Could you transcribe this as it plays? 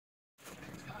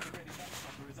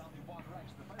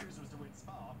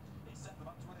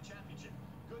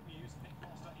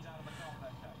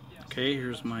Okay,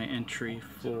 here's my entry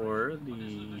for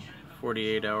the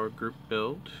 48-hour group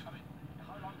build.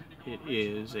 It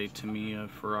is a Tamiya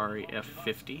Ferrari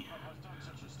F50.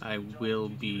 I will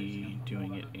be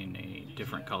doing it in a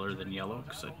different color than yellow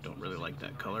because I don't really like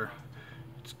that color.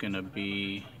 It's going to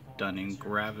be done in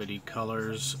Gravity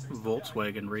Colors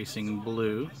Volkswagen Racing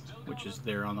Blue, which is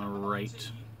there on the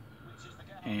right.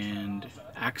 And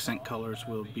accent colors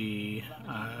will be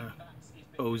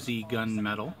OZ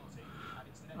Gunmetal.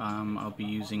 I'll be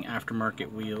using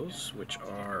aftermarket wheels, which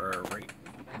are right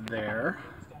there,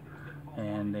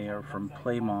 and they are from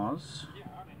Playmoz.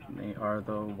 They are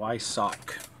the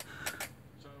Wysock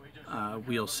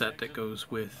wheel set that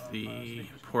goes with the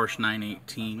Porsche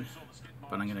 918,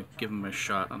 but I'm going to give them a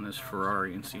shot on this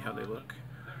Ferrari and see how they look.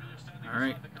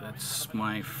 Alright, that's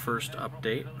my first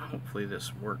update. Hopefully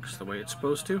this works the way it's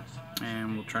supposed to,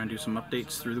 and we'll try and do some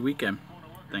updates through the weekend.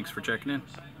 Thanks for checking in.